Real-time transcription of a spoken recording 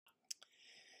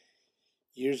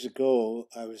Years ago,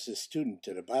 I was a student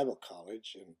at a Bible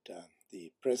college, and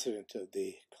the president of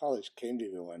the college came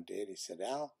to me one day and he said,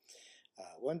 Al,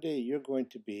 one day you're going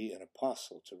to be an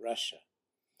apostle to Russia.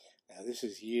 Now, this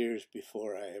is years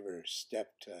before I ever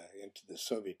stepped into the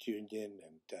Soviet Union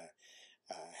and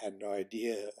had no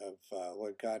idea of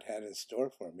what God had in store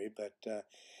for me. But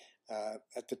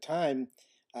at the time,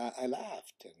 I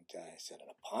laughed and I said,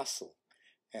 an apostle.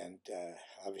 And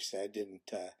obviously, I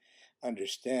didn't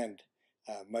understand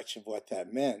much of what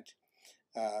that meant.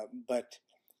 But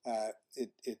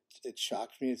it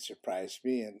shocked me, it surprised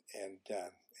me, and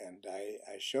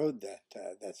I showed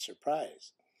that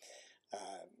surprise.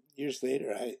 Years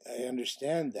later, I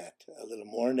understand that a little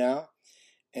more now,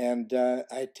 and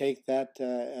I take that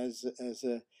as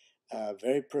a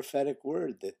very prophetic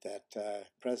word that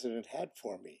president had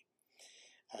for me.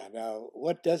 Now,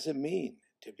 what does it mean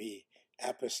to be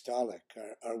apostolic?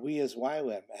 Are we as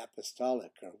YWAM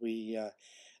apostolic? Are we,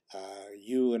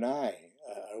 you and I,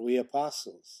 are we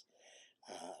apostles?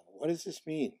 What does this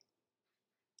mean?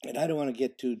 And I don't want to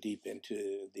get too deep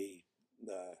into the,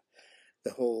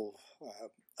 the whole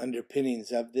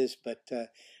underpinnings of this, but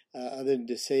other than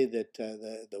to say that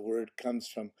the word comes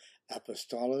from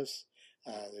apostolos,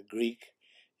 the Greek,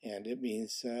 and it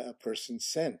means a person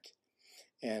sent.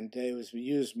 And it was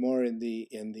used more in the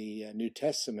New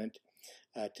Testament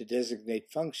to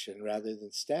designate function rather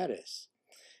than status.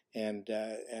 And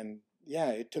yeah,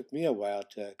 it took me a while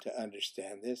to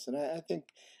understand this, and I think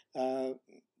uh,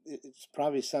 it's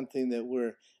probably something that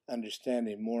we're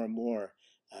understanding more and more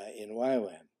in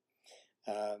YWAM.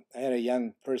 I had a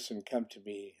young person come to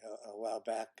me a while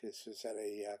back. This was at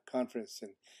a conference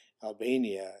in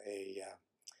Albania, a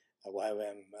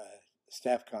YWAM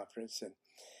staff conference,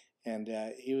 and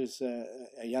he was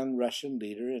a young Russian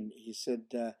leader, and he said,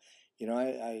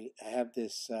 I have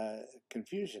this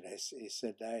confusion. He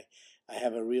said, I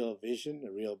have a real vision,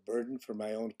 a real burden for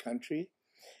my own country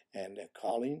and a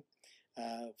calling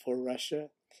for Russia.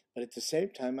 But at the same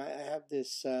time, I have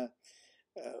this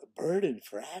burden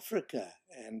for Africa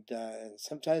and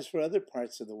sometimes for other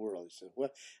parts of the world. He said,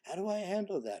 how do I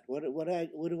handle that? What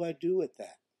do I do with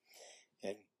that?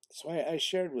 And so I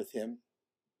shared with him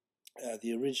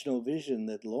the original vision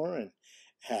that Lauren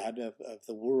had of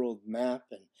the world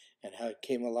map and how it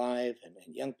came alive, and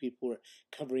young people were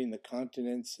covering the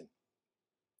continents.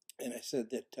 And I said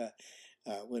that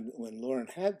when Lauren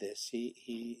had this,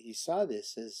 he saw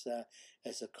this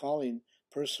as a calling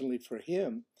personally for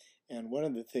him. And one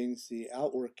of the things, the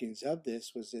outworkings of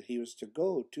this, was that he was to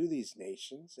go to these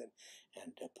nations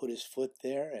and put his foot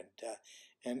there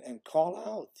and call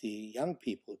out the young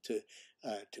people to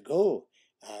go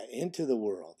into the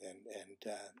world. And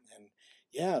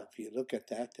yeah, if you look at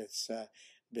that, that's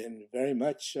been very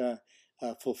much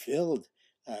fulfilled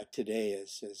today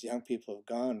as young people have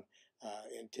gone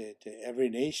into every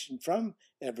nation, from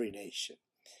every nation.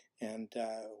 And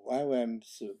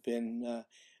YWAM's been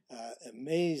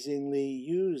amazingly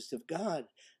used of God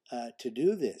to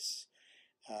do this.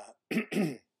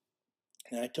 And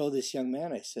I told this young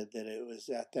man, I said that it was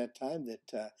at that time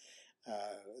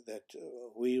that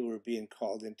we were being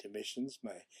called into missions,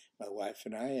 my wife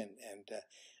and I, and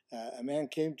a man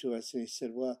came to us and he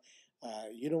said, "Well,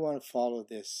 you don't want to follow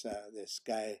this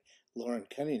guy Loren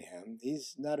Cunningham.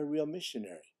 He's not a real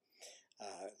missionary.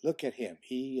 Look at him.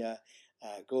 He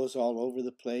goes all over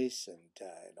the place and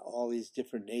in all these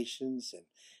different nations, and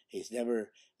he's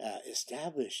never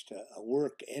established a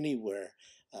work anywhere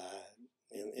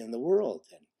in the world.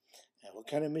 And what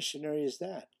kind of missionary is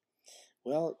that?"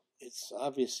 Well, it's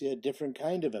obviously a different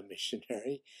kind of a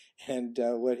missionary, and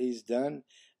what he's done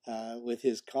with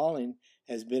his calling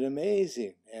has been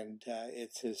amazing, and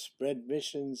it has spread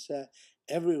missions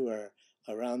everywhere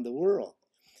around the world.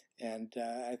 And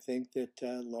I think that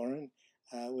Lauren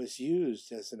was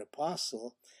used as an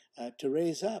apostle to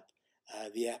raise up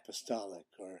the apostolic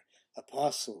or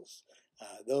apostles,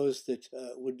 those that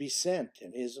would be sent,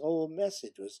 and his whole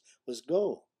message was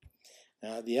go.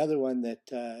 The other one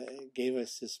that gave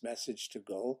us this message to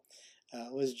go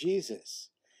was Jesus.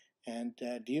 And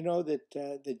do you know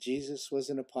that Jesus was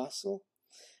an apostle?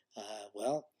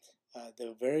 Well,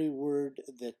 the very word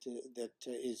that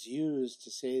is used to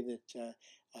say that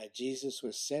Jesus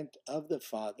was sent of the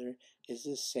Father is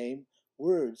the same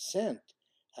word, sent,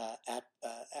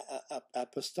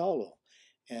 apostolo.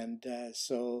 And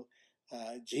so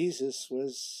Jesus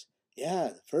was, yeah,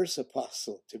 the first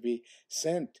apostle to be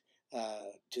sent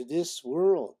to this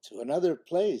world, to another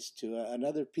place, to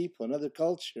another people, another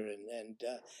culture, and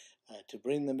to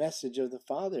bring the message of the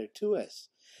Father to us.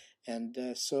 And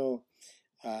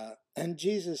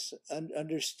Jesus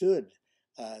understood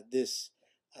this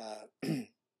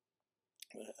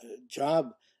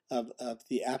job of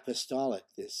the apostolic,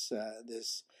 this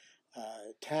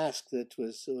task that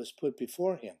was put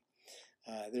before him.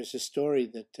 There's a story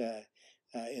that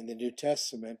in the New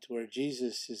Testament where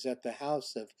Jesus is at the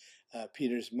house of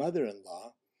Peter's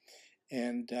mother-in-law,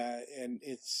 and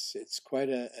it's quite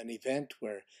an event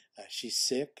where she's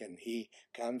sick, and he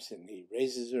comes and he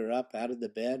raises her up out of the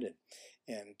bed,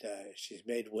 and she's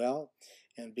made well,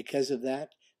 and because of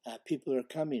that, people are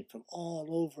coming from all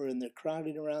over, and they're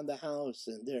crowding around the house,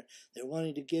 and they're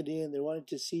wanting to get in, they're wanting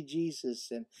to see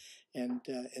Jesus, and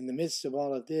in the midst of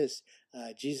all of this,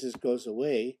 Jesus goes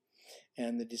away,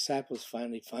 and the disciples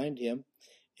finally find him,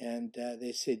 and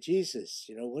they say, Jesus,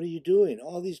 what are you doing?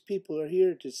 All these people are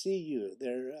here to see you.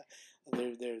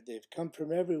 They've come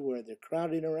from everywhere. They're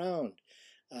crowding around.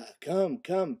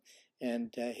 Come.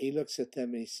 And he looks at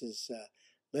them and he says,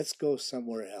 let's go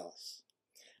somewhere else.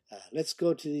 Let's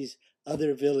go to these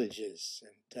other villages.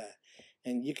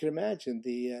 And you can imagine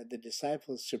the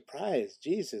disciples surprised.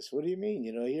 Jesus, what do you mean?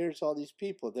 Here's all these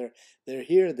people. They're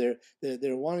here.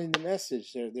 They're wanting the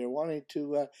message. They're wanting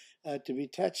to be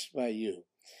touched by you.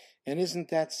 And isn't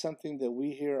that something that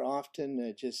we hear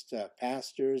often? Just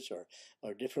pastors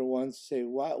or different ones say,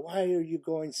 "Why are you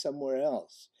going somewhere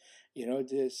else?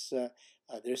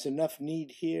 There's enough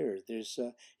need here. There's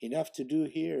enough to do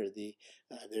here.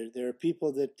 There are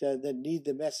people that need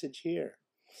the message here."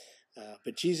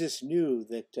 But Jesus knew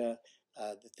that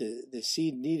the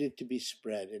seed needed to be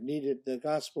spread. The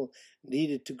gospel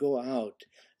needed to go out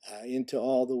into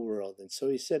all the world. And so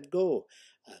he said, go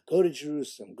to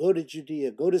Jerusalem, go to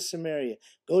Judea, go to Samaria,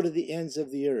 go to the ends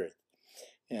of the earth.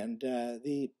 And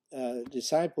the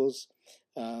disciples,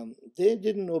 they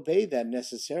didn't obey that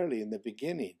necessarily in the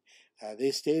beginning.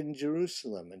 They stayed in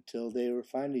Jerusalem until they were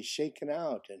finally shaken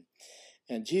out.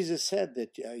 And Jesus said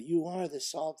that you are the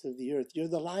salt of the earth. You're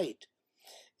the light.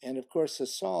 And of course, the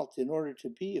salt, in order to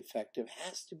be effective,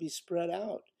 has to be spread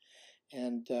out.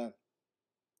 And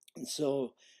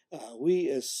so we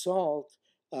as salt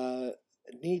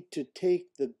need to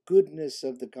take the goodness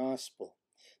of the gospel,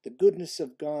 the goodness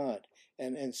of God,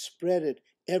 and spread it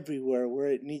everywhere where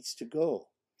it needs to go.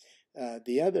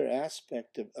 The other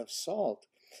aspect of salt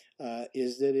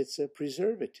is that it's a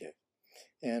preservative.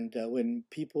 And when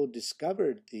people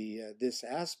discovered this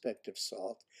aspect of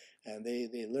salt, and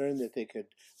they learned that they could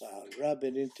rub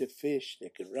it into fish, they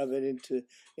could rub it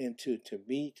into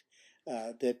meat,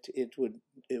 that it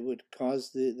would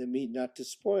cause the meat not to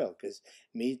spoil, because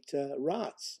meat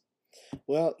rots.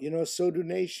 Well, so do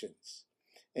nations.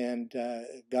 And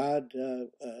God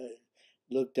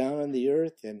looked down on the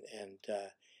earth, and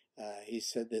he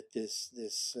said that this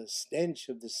stench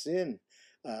of the sin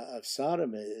of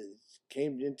Sodom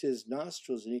came into his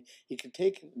nostrils, and he could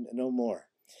take it no more.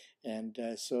 And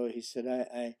so he said,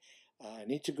 I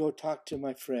need to go talk to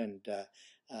my friend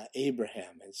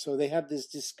Abraham. And so they have this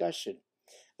discussion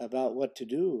about what to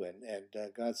do,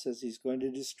 and God says he's going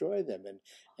to destroy them,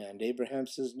 and Abraham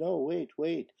says, no,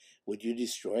 wait, would you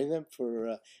destroy them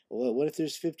for what if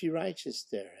there's 50 righteous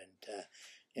there?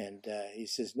 And he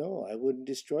says, no, I wouldn't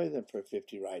destroy them for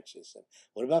 50 righteous. And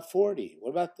what about 40?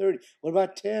 What about 30? What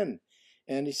about 10?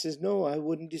 And he says, no, I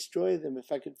wouldn't destroy them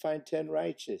if I could find 10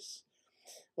 righteous.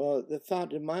 Well, the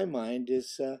thought in my mind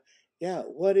is,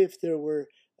 what if there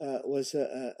was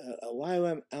a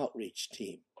YWAM outreach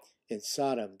team in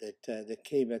Sodom that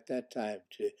came at that time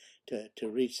to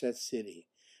reach that city?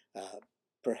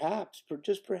 Perhaps,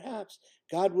 just perhaps,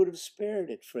 God would have spared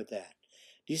it for that.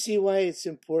 Do you see why it's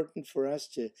important for us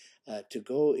to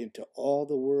go into all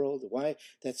the world? Why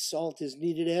that salt is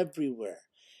needed everywhere?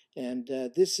 And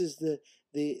this is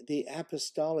the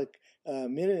apostolic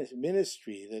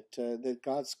ministry that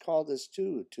God's called us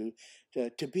to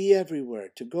be everywhere,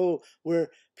 to go where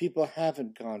people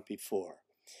haven't gone before.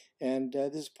 And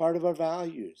this is part of our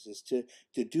values, is to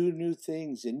do new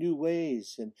things in new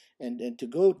ways, and to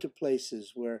go to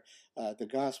places where the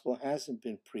gospel hasn't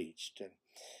been preached.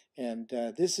 And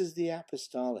this is the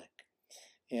apostolic.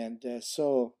 And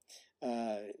so,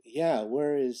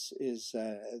 where is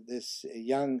this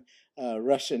young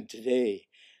Russian today?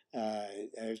 I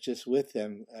was just with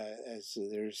them as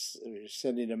they're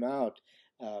sending them out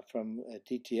from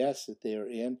DTS that they were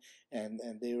in, and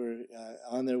they were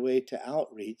on their way to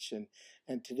outreach.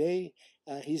 And today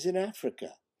he's in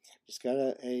Africa. Just got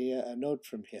a note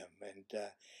from him,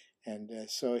 and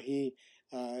so he's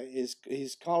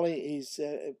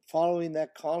following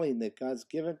that calling that God's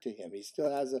given to him. He still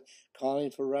has a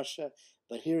calling for Russia,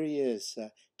 but here he is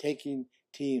taking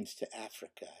teams to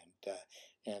Africa,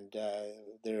 and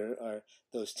there are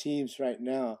those teams right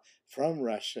now from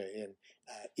Russia in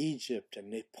Egypt and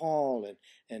Nepal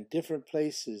and different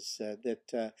places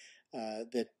that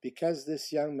because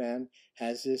this young man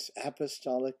has this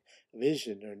apostolic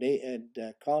vision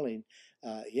and calling,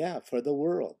 for the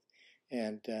world.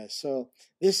 And so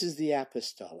this is the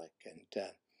apostolic.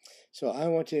 And so I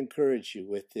want to encourage you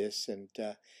with this. And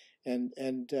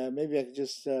maybe I could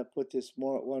just put this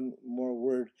one more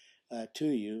word to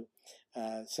you.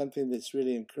 Something that's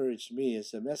really encouraged me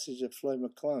is a message that Floyd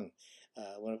McClung,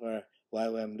 one of our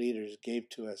YWAM leaders, gave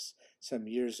to us some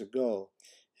years ago.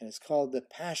 And it's called The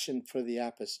Passion for the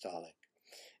Apostolic.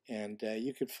 And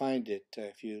you could find it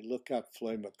if you look up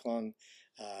Floyd McClung,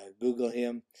 Google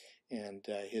him and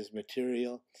his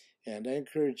material. And I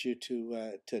encourage you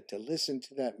to listen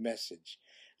to that message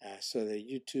so that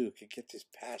you too can get this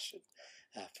passion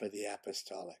for the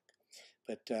apostolic.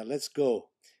 But let's go,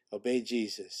 obey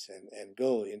Jesus, and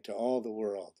go into all the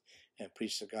world and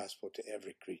preach the gospel to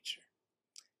every creature.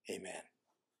 Amen.